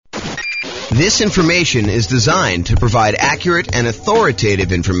This information is designed to provide accurate and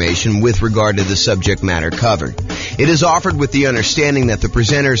authoritative information with regard to the subject matter covered. It is offered with the understanding that the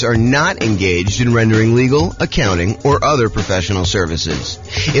presenters are not engaged in rendering legal, accounting, or other professional services.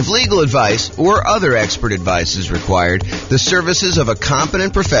 If legal advice or other expert advice is required, the services of a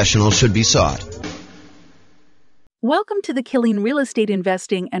competent professional should be sought. Welcome to the Killing Real Estate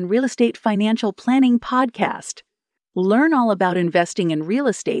Investing and Real Estate Financial Planning podcast. Learn all about investing in real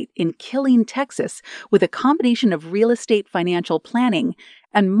estate in Killeen, Texas, with a combination of real estate financial planning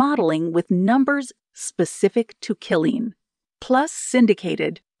and modeling with numbers specific to Killeen, plus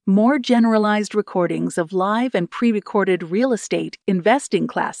syndicated, more generalized recordings of live and pre-recorded real estate investing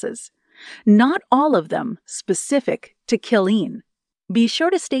classes, not all of them specific to Killeen. Be sure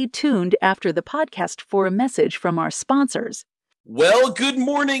to stay tuned after the podcast for a message from our sponsors. Well, good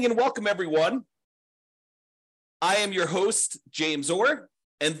morning and welcome, everyone. I am your host, James Orr,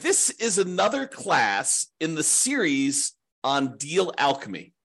 and this is another class in the series on Deal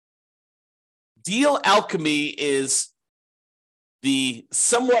Alchemy. Deal Alchemy is the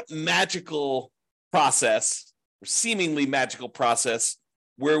somewhat magical process, or seemingly magical process,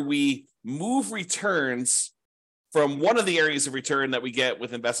 where we move returns from one of the areas of return that we get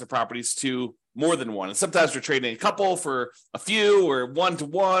with investment properties to more than one. And sometimes we're trading a couple for a few or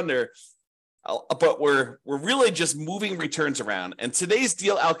one-to-one, but we're really just moving returns around. And today's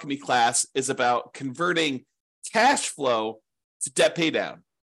Deal Alchemy class is about converting cash flow to debt pay down.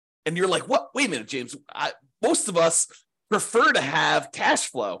 And you're like, what? Wait a minute, James. Most of us prefer to have cash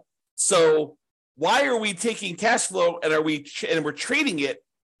flow. So why are we taking cash flow and we're trading it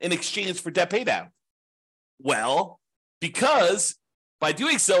in exchange for debt pay down? Well, because by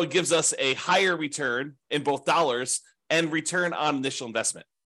doing so, it gives us a higher return in both dollars and return on initial investment.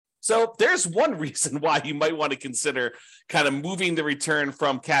 So there's one reason why you might want to consider kind of moving the return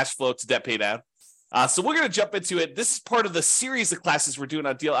from cash flow to debt pay down. So we're going to jump into it. This is part of the series of classes we're doing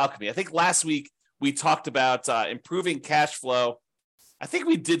on Deal Alchemy. I think last week we talked about improving cash flow. I think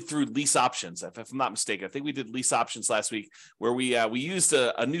we did through lease options, if I'm not mistaken. I think we did lease options last week where we used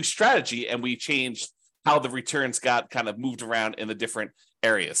a new strategy and we changed how the returns got kind of moved around in the different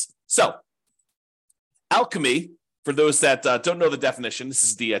areas. So alchemy, for those that don't know the definition, this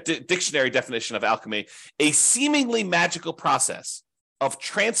is the dictionary definition of alchemy, a seemingly magical process of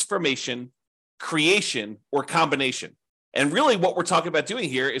transformation, creation, or combination. And really what we're talking about doing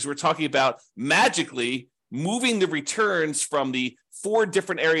here is we're talking about magically moving the returns from the 4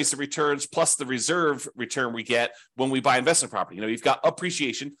 different areas of returns plus the reserve return we get when we buy investment property. You know, you've got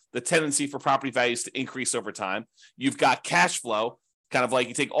appreciation, the tendency for property values to increase over time. You've got cash flow, kind of like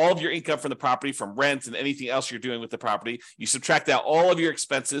you take all of your income from the property, from rent and anything else you're doing with the property. You subtract out all of your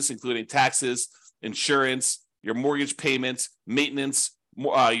expenses, including taxes, insurance, your mortgage payments, maintenance,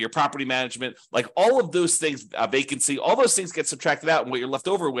 your property management, like all of those things, vacancy, all those things get subtracted out. And what you're left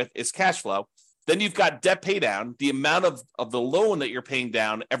over with is cash flow. Then you've got debt pay down, the amount of the loan that you're paying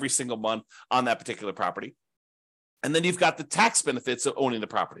down every single month on that particular property. And then you've got the tax benefits of owning the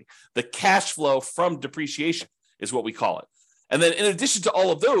property. The cash flow from depreciation is what we call it. And then in addition to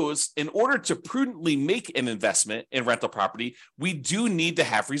all of those, in order to prudently make an investment in rental property, we do need to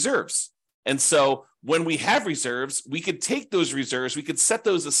have reserves. And so when we have reserves, we could take those reserves, we could set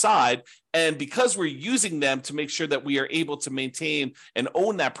those aside. And because we're using them to make sure that we are able to maintain and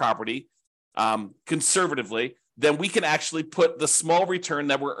own that property conservatively, then we can actually put the small return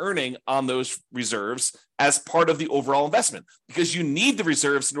that we're earning on those reserves as part of the overall investment. Because you need the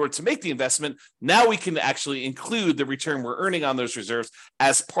reserves in order to make the investment, now we can actually include the return we're earning on those reserves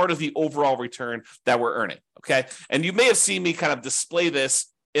as part of the overall return that we're earning, okay? And you may have seen me kind of display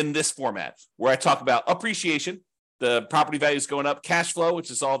this in this format, where I talk about appreciation, the property values going up, cash flow,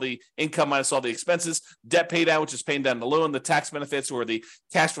 which is all the income minus all the expenses, debt pay down, which is paying down the loan, the tax benefits or the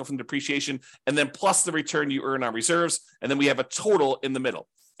cash flow from depreciation, and then plus the return you earn on reserves. And then we have a total in the middle.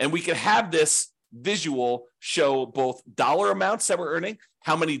 And we can have this visual show both dollar amounts that we're earning,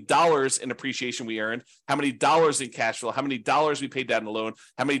 how many dollars in appreciation we earned, how many dollars in cash flow, how many dollars we paid down the loan,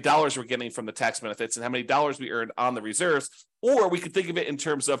 how many dollars we're getting from the tax benefits, and how many dollars we earned on the reserves. Or we could think of it in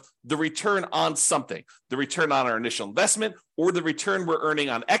terms of the return on something, the return on our initial investment, or the return we're earning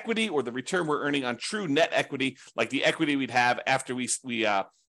on equity, or the return we're earning on true net equity, like the equity we'd have after we sell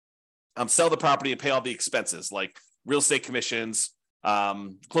the property and pay all the expenses, like real estate commissions,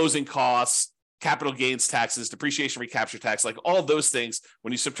 closing costs, capital gains taxes, depreciation recapture tax, like all of those things.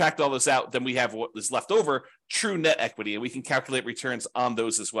 When you subtract all those out, then we have what is left over, true net equity, and we can calculate returns on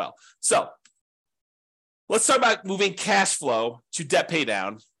those as well. So let's talk about moving cash flow to debt pay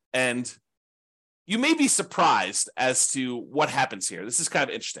down. And you may be surprised as to what happens here. This is kind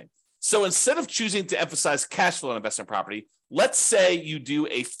of interesting. So instead of choosing to emphasize cash flow on investment property, let's say you do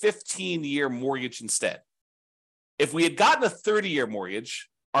a 15-year mortgage instead. If we had gotten a 30-year mortgage,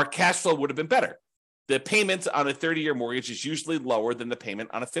 our cash flow would have been better. The payment on a 30-year mortgage is usually lower than the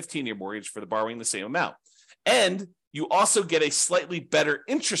payment on a 15-year mortgage for the borrowing the same amount. And you also get a slightly better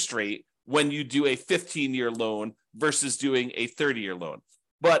interest rate when you do a 15-year loan versus doing a 30-year loan.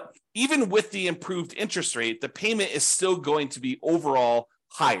 But even with the improved interest rate, the payment is still going to be overall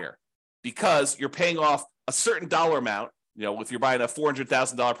higher because you're paying off a certain dollar amount. If you're buying a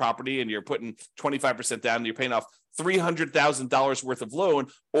 $400,000 property and you're putting 25% down, you're paying off $300,000 worth of loan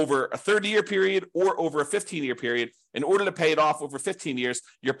over a 30-year period or over a 15-year period. In order to pay it off over 15 years,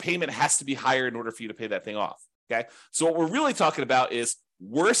 your payment has to be higher in order for you to pay that thing off. Okay. So what we're really talking about is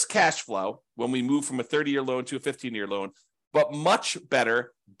worse cash flow when we move from a 30-year loan to a 15-year loan, but much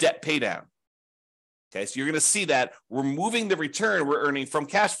better debt pay down. Okay, so you're going to see that we're moving the return we're earning from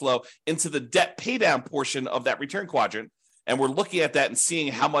cash flow into the debt pay down portion of that return quadrant, and we're looking at that and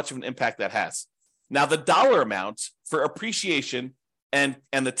seeing how much of an impact that has. Now, the dollar amount for appreciation and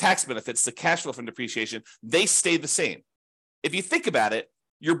the tax benefits, the cash flow from depreciation, they stay the same. If you think about it,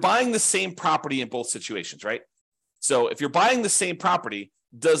 you're buying the same property in both situations, right? So if you're buying the same property,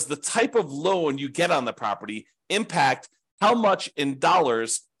 does the type of loan you get on the property impact how much in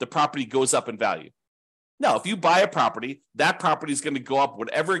dollars the property goes up in value? No, if you buy a property, that property is going to go up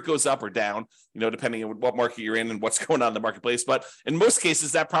whatever it goes up or down, depending on what market you're in and what's going on in the marketplace. But in most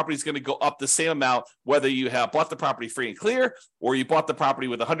cases, that property is going to go up the same amount, whether you have bought the property free and clear, or you bought the property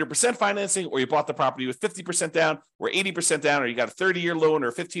with 100% financing, or you bought the property with 50% down or 80% down, or you got a 30-year loan or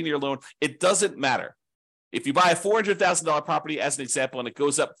a 15-year loan. It doesn't matter. If you buy a $400,000 property, as an example, and it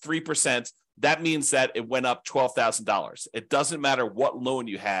goes up 3%, that means that it went up $12,000. It doesn't matter what loan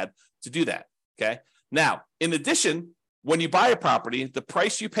you had to do that, okay? Now, in addition, when you buy a property, the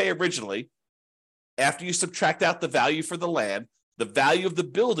price you pay originally, after you subtract out the value for the land, the value of the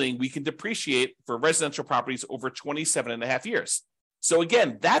building we can depreciate for residential properties over 27 and a half years. So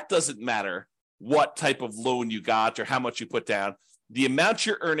again, that doesn't matter what type of loan you got or how much you put down. The amount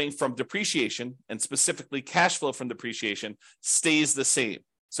you're earning from depreciation, and specifically cash flow from depreciation, stays the same.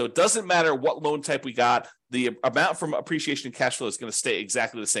 So it doesn't matter what loan type we got, the amount from appreciation and cash flow is going to stay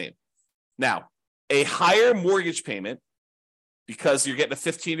exactly the same. Now, a higher mortgage payment, because you're getting a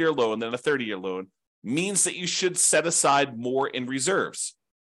 15-year loan than a 30-year loan, means that you should set aside more in reserves.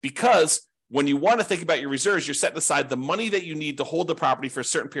 Because when you want to think about your reserves, you're setting aside the money that you need to hold the property for a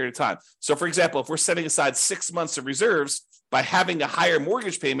certain period of time. So for example, if we're setting aside 6 months of reserves, by having a higher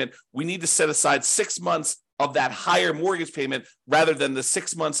mortgage payment, we need to set aside 6 months of that higher mortgage payment rather than the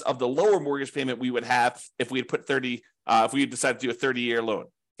 6 months of the lower mortgage payment we would have if we had put if we had decided to do a 30-year loan.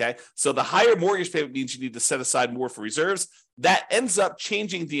 Okay, so the higher mortgage payment means you need to set aside more for reserves. That ends up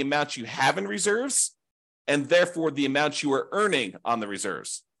changing the amount you have in reserves and therefore the amount you are earning on the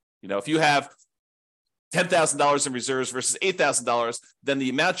reserves. If you have $10,000 in reserves versus $8,000, then the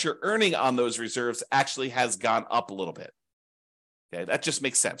amount you're earning on those reserves actually has gone up a little bit. Okay, that just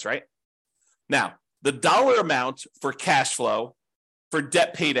makes sense, right? Now, the dollar amount for cash flow, for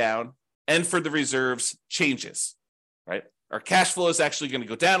debt pay down, and for the reserves changes, right? Our cash flow is actually going to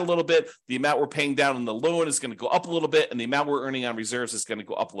go down a little bit. The amount we're paying down on the loan is going to go up a little bit, and the amount we're earning on reserves is going to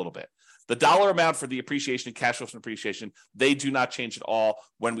go up a little bit. The dollar amount for the appreciation and cash flow from appreciation, they do not change at all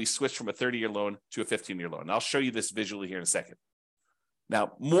when we switch from a 30-year loan to a 15-year loan. And I'll show you this visually here in a second.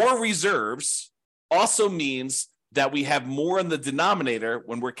 Now, more reserves also means that we have more in the denominator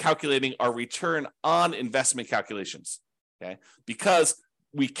when we're calculating our return on investment calculations, okay? Because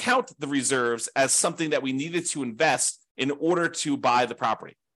we count the reserves as something that we needed to invest in order to buy the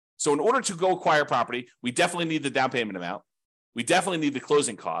property. So in order to go acquire property, we definitely need the down payment amount. We definitely need the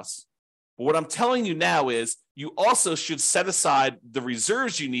closing costs. But what I'm telling you now is you also should set aside the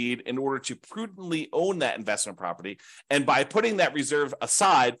reserves you need in order to prudently own that investment property. And by putting that reserve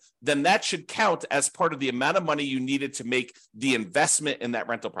aside, then that should count as part of the amount of money you needed to make the investment in that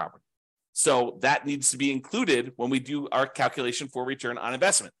rental property. So that needs to be included when we do our calculation for return on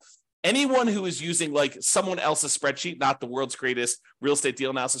investment. Anyone who is using like someone else's spreadsheet, not the world's greatest real estate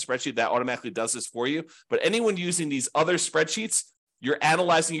deal analysis spreadsheet that automatically does this for you, but anyone using these other spreadsheets, you're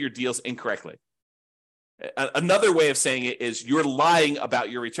analyzing your deals incorrectly. Another way of saying it is you're lying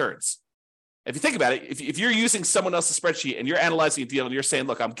about your returns. If you think about it, if you're using someone else's spreadsheet and you're analyzing a deal and you're saying,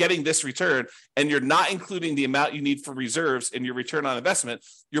 look, I'm getting this return, and you're not including the amount you need for reserves in your return on investment,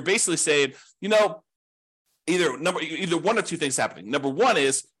 you're basically saying, either one or two things happening. Number one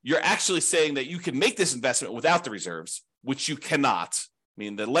is you're actually saying that you can make this investment without the reserves, which you cannot.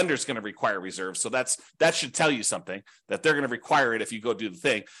 mean, the lender's going to require reserves. So that should tell you something, that they're going to require it if you go do the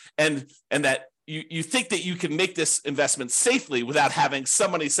thing. And that you think that you can make this investment safely without having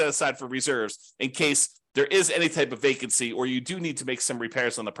some money set aside for reserves in case there is any type of vacancy, or you do need to make some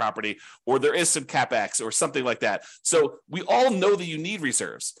repairs on the property, or there is some CapEx or something like that. So we all know that you need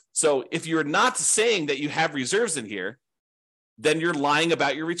reserves. So if you're not saying that you have reserves in here, then you're lying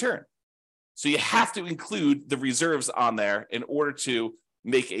about your return. So you have to include the reserves on there in order to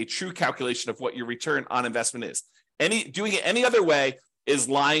make a true calculation of what your return on investment is. Doing it any other way is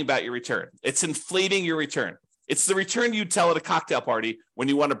lying about your return. It's inflating your return. It's the return you tell at a cocktail party when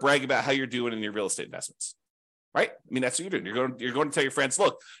you want to brag about how you're doing in your real estate investments, right? I mean, that's what you're doing. You're going to tell your friends,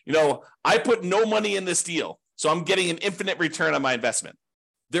 look, I put no money in this deal, so I'm getting an infinite return on my investment.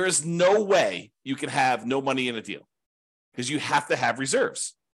 There is no way you can have no money in a deal because you have to have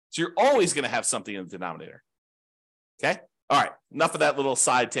reserves. So you're always going to have something in the denominator. Okay? All right. Enough of that little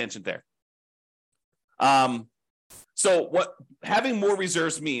side tangent there. So what having more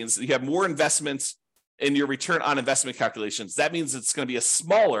reserves means, you have more investments in your return on investment calculations. That means it's going to be a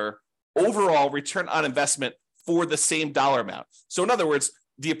smaller overall return on investment for the same dollar amount. So in other words,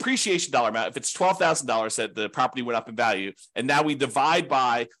 the appreciation dollar amount, if it's $12,000 that the property went up in value, and now we divide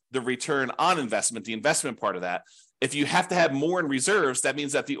by the return on investment, the investment part of that, if you have to have more in reserves, that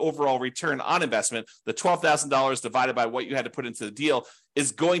means that the overall return on investment, the $12,000 divided by what you had to put into the deal,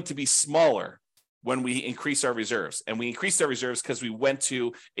 is going to be smaller when we increase our reserves. And we increased our reserves because we went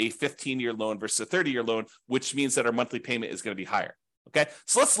to a 15-year loan versus a 30-year loan, which means that our monthly payment is going to be higher. Okay,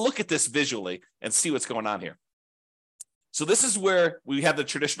 so let's look at this visually and see what's going on here. So this is where we have the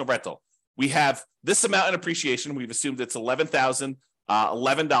traditional rental. We have this amount in appreciation. We've assumed it's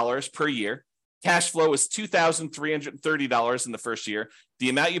 $11,011 per year. Cash flow is $2,330 in the first year.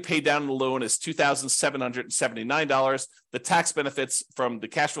 The amount you pay down in the loan is $2,779. The tax benefits from the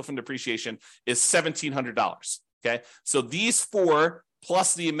cash flow from depreciation is $1,700. Okay, so these four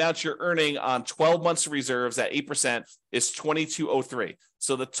plus the amount you're earning on 12 months of reserves at 8% is $2,203.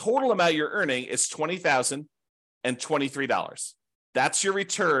 So the total amount you're earning is $20,023. That's your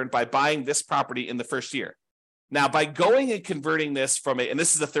return by buying this property in the first year. Now, by going and converting this and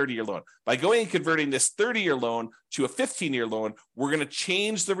this is a 30-year loan, by going and converting this 30-year loan to a 15-year loan, we're going to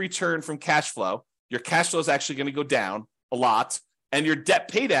change the return from cash flow. Your cash flow is actually going to go down a lot, and your debt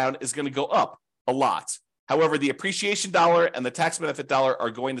pay down is going to go up a lot. However, the appreciation dollar and the tax benefit dollar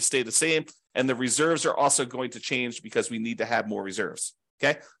are going to stay the same, and the reserves are also going to change because we need to have more reserves.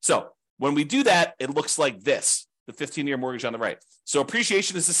 Okay, so when we do that, it looks like this, the 15-year mortgage on the right. So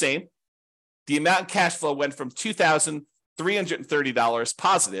appreciation is the same. The amount in cash flow went from $2,330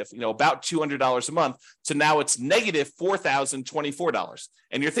 positive, about $200 a month, to now it's negative $4,024.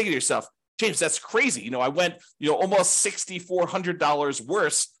 And you're thinking to yourself, James, that's crazy. I went, almost $6,400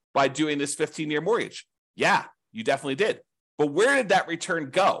 worse by doing this 15-year mortgage. Yeah, you definitely did. But where did that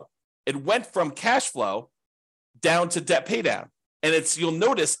return go? It went from cash flow down to debt pay down. And you'll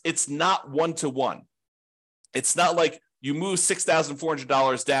notice it's not one-to-one. It's not like you move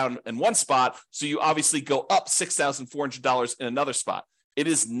 $6,400 down in one spot, so you obviously go up $6,400 in another spot. It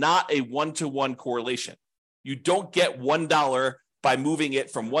is not a one-to-one correlation. You don't get $1 by moving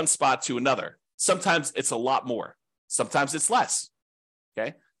it from one spot to another. Sometimes it's a lot more. Sometimes it's less.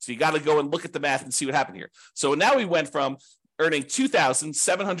 Okay, so you got to go and look at the math and see what happened here. So now we went from earning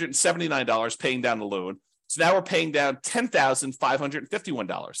 $2,779 paying down the loan, so now we're paying down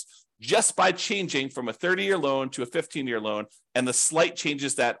 $10,551. Just by changing from a 30-year loan to a 15-year loan and the slight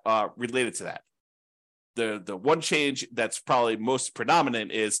changes that are related to that. The one change that's probably most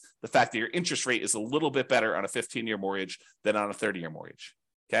predominant is the fact that your interest rate is a little bit better on a 15-year mortgage than on a 30-year mortgage.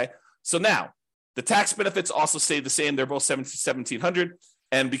 Okay, so now the tax benefits also stay the same. They're both $1,700.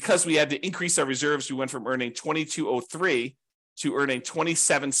 And because we had to increase our reserves, we went from earning $2,203 to earning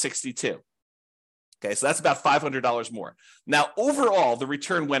 $2,762. Okay, so that's about $500 more. Now, overall, the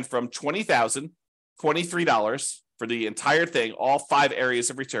return went from $20,023 for the entire thing, all 5 areas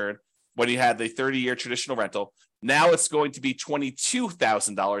of return, when you had the 30-year traditional rental. Now it's going to be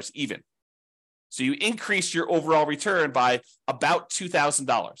 $22,000 even. So you increase your overall return by about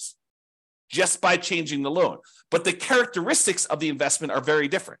 $2,000 just by changing the loan. But the characteristics of the investment are very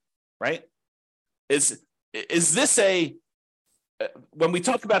different, right? Is this when we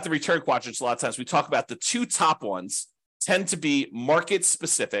talk about the return quadrants, a lot of times we talk about the 2 top ones tend to be market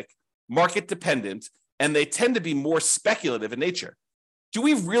specific, market dependent, and they tend to be more speculative in nature. Do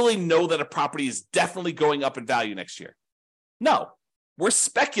we really know that a property is definitely going up in value next year? No, we're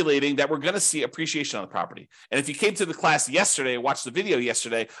speculating that we're going to see appreciation on the property. And if you came to the class yesterday, watched the video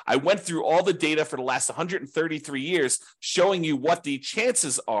yesterday, I went through all the data for the last 133 years, showing you what the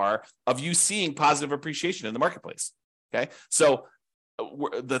chances are of you seeing positive appreciation in the marketplace. Okay, so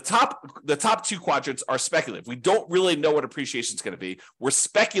the top two quadrants are speculative. We don't really know what appreciation is going to be. We're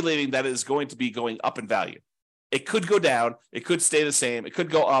speculating that it is going to be going up in value. It could go down. It could stay the same. It could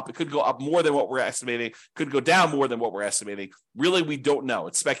go up. It could go up more than what we're estimating. It could go down more than what we're estimating. Really, we don't know.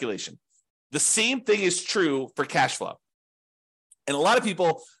 It's speculation. The same thing is true for cash flow. And a lot of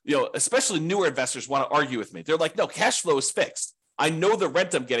people, especially newer investors, want to argue with me. They're like, no, cash flow is fixed. I know the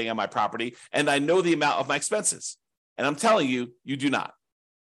rent I'm getting on my property, and I know the amount of my expenses. And I'm telling you, you do not.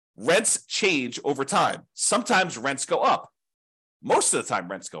 Rents change over time. Sometimes rents go up. Most of the time,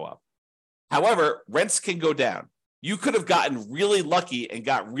 rents go up. However, rents can go down. You could have gotten really lucky and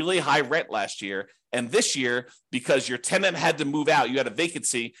got really high rent last year. And this year, because your tenant had to move out, you had a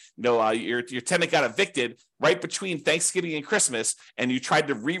vacancy, your tenant got evicted right between Thanksgiving and Christmas, and you tried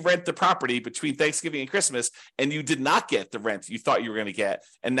to re-rent the property between Thanksgiving and Christmas, and you did not get the rent you thought you were going to get,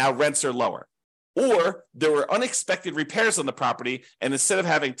 and now rents are lower. Or there were unexpected repairs on the property, and instead of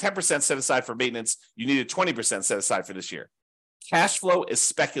having 10% set aside for maintenance, you needed 20% set aside for this year. Cash flow is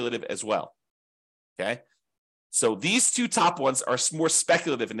speculative as well. Okay, so these two top ones are more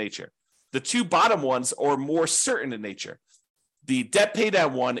speculative in nature. The two bottom ones are more certain in nature. The debt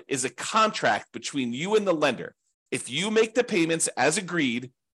paydown one is a contract between you and the lender. If you make the payments as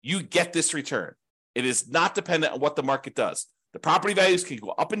agreed, you get this return. It is not dependent on what the market does. The property values can go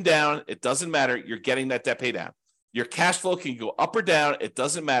up and down. It doesn't matter. You're getting that debt paydown. Your cash flow can go up or down. It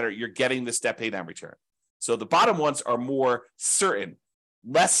doesn't matter. You're getting this debt paydown return. So the bottom ones are more certain,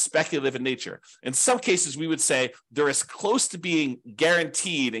 less speculative in nature. In some cases, we would say they're as close to being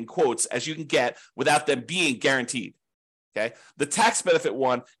guaranteed, in quotes, as you can get without them being guaranteed. Okay. The tax benefit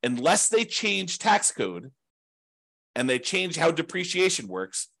one, unless they change tax code and they change how depreciation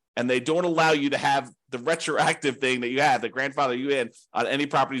works, and they don't allow you to have the retroactive thing that you had, the grandfather you in on any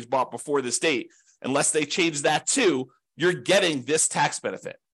properties bought before this date, unless they change that too, you're getting this tax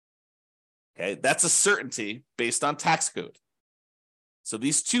benefit. Okay. That's a certainty based on tax code. So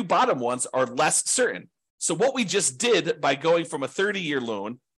these two bottom ones are less certain. So what we just did by going from a 30-year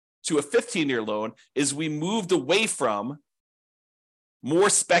loan to a 15-year loan is we moved away from more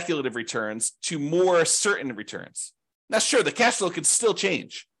speculative returns to more certain returns. Now, sure, the cash flow can still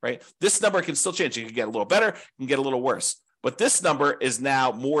change, right? This number can still change. It can get a little better, it can get a little worse. But this number is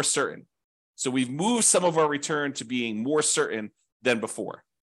now more certain. So we've moved some of our return to being more certain than before.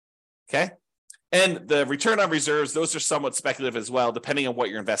 Okay? And the return on reserves, those are somewhat speculative as well, depending on what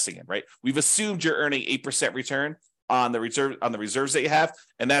you're investing in, right? We've assumed you're earning 8% return on the reserves that you have,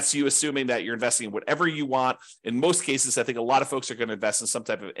 and that's you assuming that you're investing in whatever you want. In most cases, I think a lot of folks are going to invest in some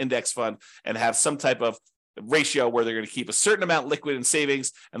type of index fund and have some type of ratio where they're going to keep a certain amount liquid in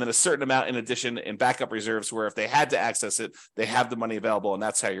savings and then a certain amount in addition in backup reserves, where if they had to access it, they have the money available, and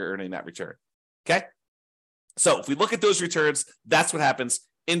that's how you're earning that return. Okay? So if we look at those returns, that's what happens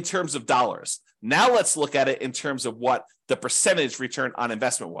in terms of dollars. Now let's look at it in terms of what the percentage return on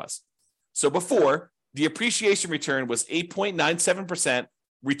investment was. So before, the appreciation return was 8.97%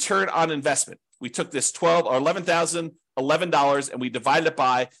 return on investment. We took this $11,011 and we divided it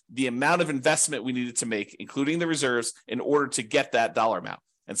by the amount of investment we needed to make, including the reserves, in order to get that dollar amount.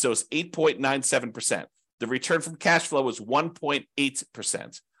 And so it's 8.97%. The return from cash flow was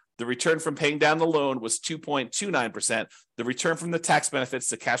 1.8%. The return from paying down the loan was 2.29%. The return from the tax benefits,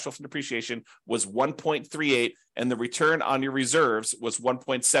 the cash flow from depreciation, was 1.38%, and the return on your reserves was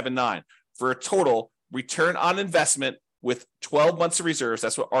 1.79%, for a total return on investment with 12 months of reserves,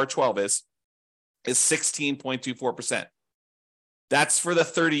 that's what R12 is 16.24%. That's for the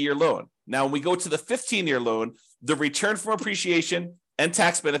 30-year loan. Now, when we go to the 15-year loan, the return from appreciation and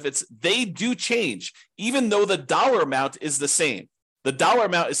tax benefits, they do change, even though the dollar amount is the same. The dollar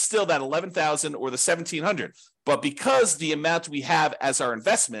amount is still that $11,000 or the $1,700, but because the amount we have as our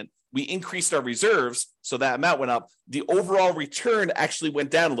investment, we increased our reserves, so that amount went up. The overall return actually went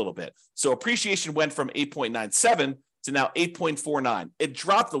down a little bit. So appreciation went from 8.97 to now 8.49. It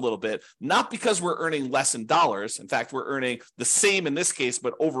dropped a little bit, not because we're earning less in dollars. In fact, we're earning the same in this case,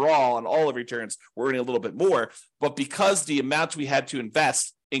 but overall on all of returns, we're earning a little bit more. But because the amount we had to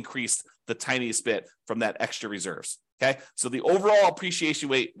invest increased the tiniest bit from that extra reserves. Okay, so the overall appreciation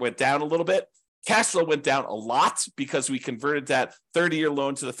rate went down a little bit. Cash flow went down a lot because we converted that 30-year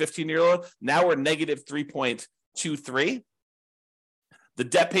loan to the 15-year loan. Now we're negative 3.23. The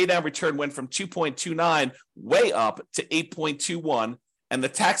debt paydown return went from 2.29 way up to 8.21, and the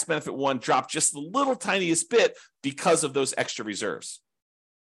tax benefit one dropped just the little tiniest bit because of those extra reserves.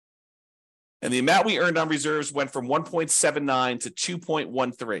 And the amount we earned on reserves went from 1.79 to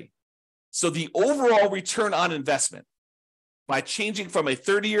 2.13. So the overall return on investment by changing from a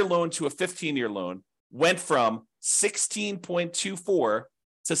 30-year loan to a 15-year loan went from 16.24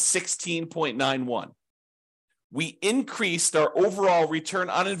 to 16.91. We increased our overall return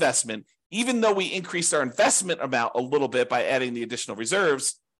on investment, even though we increased our investment amount a little bit by adding the additional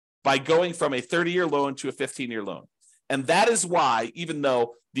reserves, by going from a 30-year loan to a 15-year loan. And that is why, even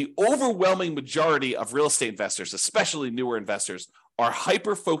though the overwhelming majority of real estate investors, especially newer investors, are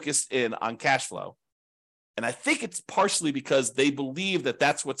hyper-focused in on cash flow, and I think it's partially because they believe that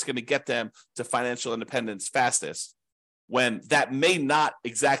that's what's going to get them to financial independence fastest, when that may not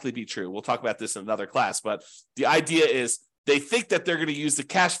exactly be true. We'll talk about this in another class, but the idea is they think that they're going to use the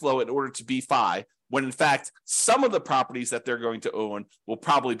cash flow in order to be FI, when in fact, some of the properties that they're going to own will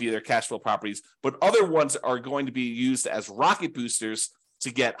probably be their cash flow properties, but other ones are going to be used as rocket boosters to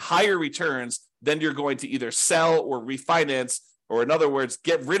get higher returns. Then you're going to either sell or refinance, or in other words,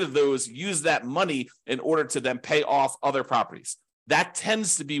 get rid of those, use that money in order to then pay off other properties. That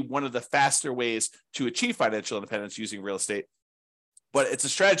tends to be one of the faster ways to achieve financial independence using real estate. But it's a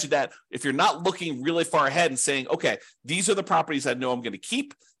strategy that if you're not looking really far ahead and saying, okay, these are the properties I know I'm going to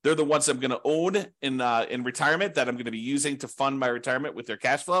keep, they're the ones I'm going to own in retirement that I'm going to be using to fund my retirement with their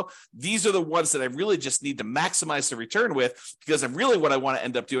cash flow. These are the ones that I really just need to maximize the return with, because really what I want to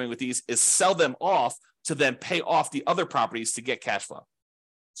end up doing with these is sell them off to then pay off the other properties to get cash flow.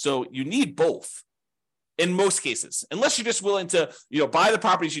 So you need both in most cases, unless you're just willing to buy the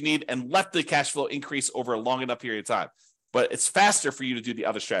properties you need and let the cash flow increase over a long enough period of time. But it's faster for you to do the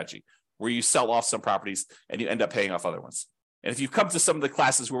other strategy, where you sell off some properties and you end up paying off other ones. And if you come to some of the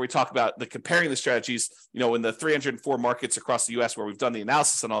classes where we talk about the comparing the strategies, in the 304 markets across the US where we've done the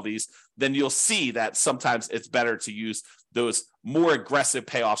analysis on all these, then you'll see that sometimes it's better to use those more aggressive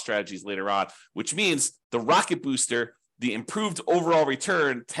payoff strategies later on, which means the rocket booster, the improved overall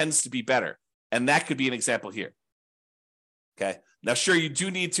return tends to be better. And that could be an example here. Okay. Now, sure, you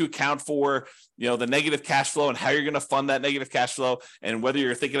do need to account for, the negative cash flow and how you're going to fund that negative cash flow, and whether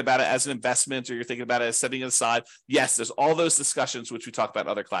you're thinking about it as an investment or you're thinking about it as setting it aside. Yes, there's all those discussions, which we talk about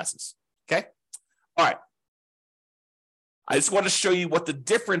in other classes. Okay. All right. I just want to show you what the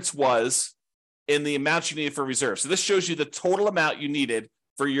difference was in the amount you needed for reserves. So this shows you the total amount you needed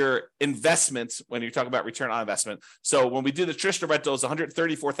for your investments when you're talking about return on investment. So when we do the traditional rental, it's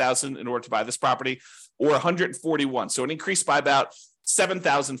 $134,000 in order to buy this property, or $141,000. So it increased by about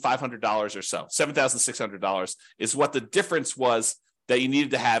 $7,500 or so. $7,600 is what the difference was that you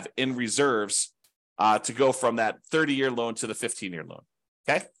needed to have in reserves to go from that 30-year loan to the 15-year loan.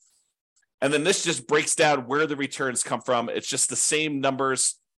 Okay. And then this just breaks down where the returns come from. It's just the same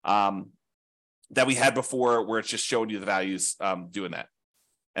numbers that we had before, where it's just showing you the values doing that.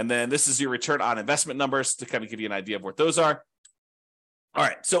 And then this is your return on investment numbers to kind of give you an idea of what those are. All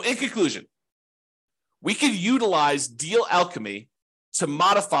right. So in conclusion, we can utilize Deal Alchemy to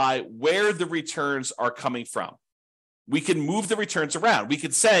modify where the returns are coming from. We can move the returns around. We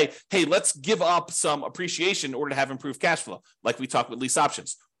could say, hey, let's give up some appreciation in order to have improved cash flow, like we talked with lease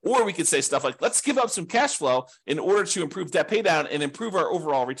options. Or we could say stuff like, let's give up some cash flow in order to improve debt pay down and improve our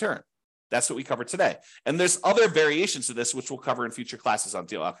overall return. That's what we covered today. And there's other variations to this, which we'll cover in future classes on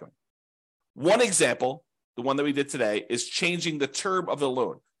Deal Alchemy. One example, the one that we did today, is changing the term of the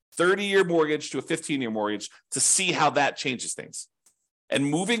loan, 30-year mortgage to a 15-year mortgage, to see how that changes things. And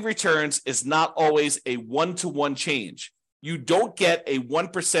moving returns is not always a one-to-one change. You don't get a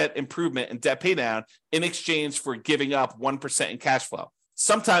 1% improvement in debt pay down in exchange for giving up 1% in cash flow.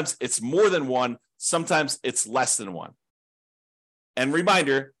 Sometimes it's more than one, sometimes it's less than one. And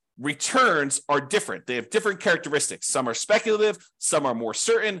reminder, returns are different. They have different characteristics. Some are speculative, some are more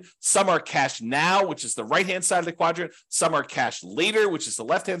certain, some are cash now, which is the right-hand side of the quadrant, some are cash later, which is the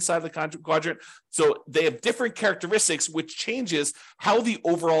left-hand side of the quadrant. So they have different characteristics, which changes how the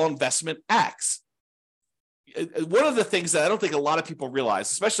overall investment acts. One of the things that I don't think a lot of people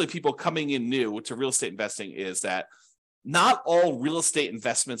realize, especially people coming in new to real estate investing, is that not all real estate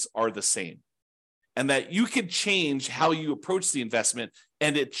investments are the same. And that you can change how you approach the investment,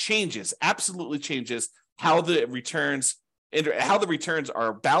 and it changes, absolutely changes how the returns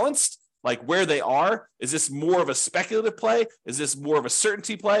are balanced, like where they are. Is this more of a speculative play? Is this more of a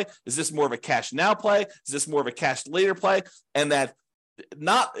certainty play? Is this more of a cash now play? Is this more of a cash later play? And that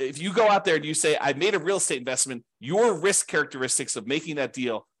not, if you go out there and you say, I made a real estate investment, your risk characteristics of making that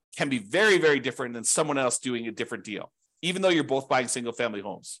deal can be very, very different than someone else doing a different deal, even though you're both buying single family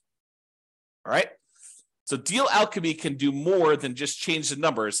homes. All right. So Deal Alchemy can do more than just change the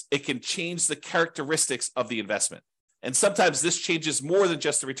numbers. It can change the characteristics of the investment. And sometimes this changes more than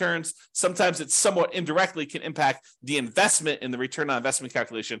just the returns. Sometimes it somewhat indirectly can impact the investment in the return on investment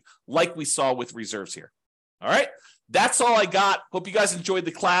calculation, like we saw with reserves here. All right, that's all I got. Hope you guys enjoyed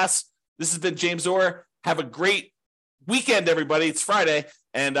the class. This has been James Orr. Have a great weekend, everybody. It's Friday,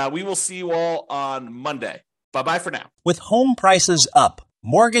 and we will see you all on Monday. Bye-bye for now. With home prices up,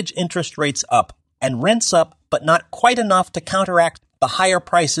 mortgage interest rates up, and rents up, but not quite enough to counteract the higher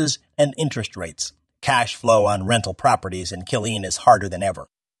prices and interest rates, cash flow on rental properties in Killeen is harder than ever.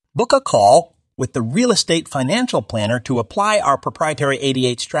 Book a call with the Real Estate Financial Planner to apply our proprietary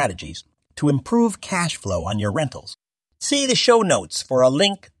 88 strategies to improve cash flow on your rentals. See the show notes for a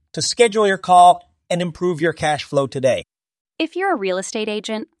link to schedule your call and improve your cash flow today. If you're a real estate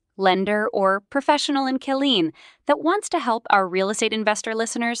agent, lender, or professional in Killeen that wants to help our real estate investor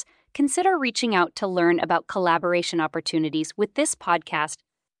listeners, consider reaching out to learn about collaboration opportunities with this podcast.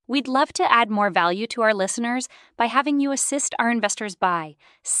 We'd love to add more value to our listeners by having you assist our investors buy,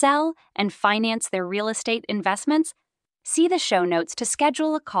 sell, and finance their real estate investments. See the show notes to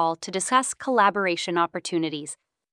schedule a call to discuss collaboration opportunities.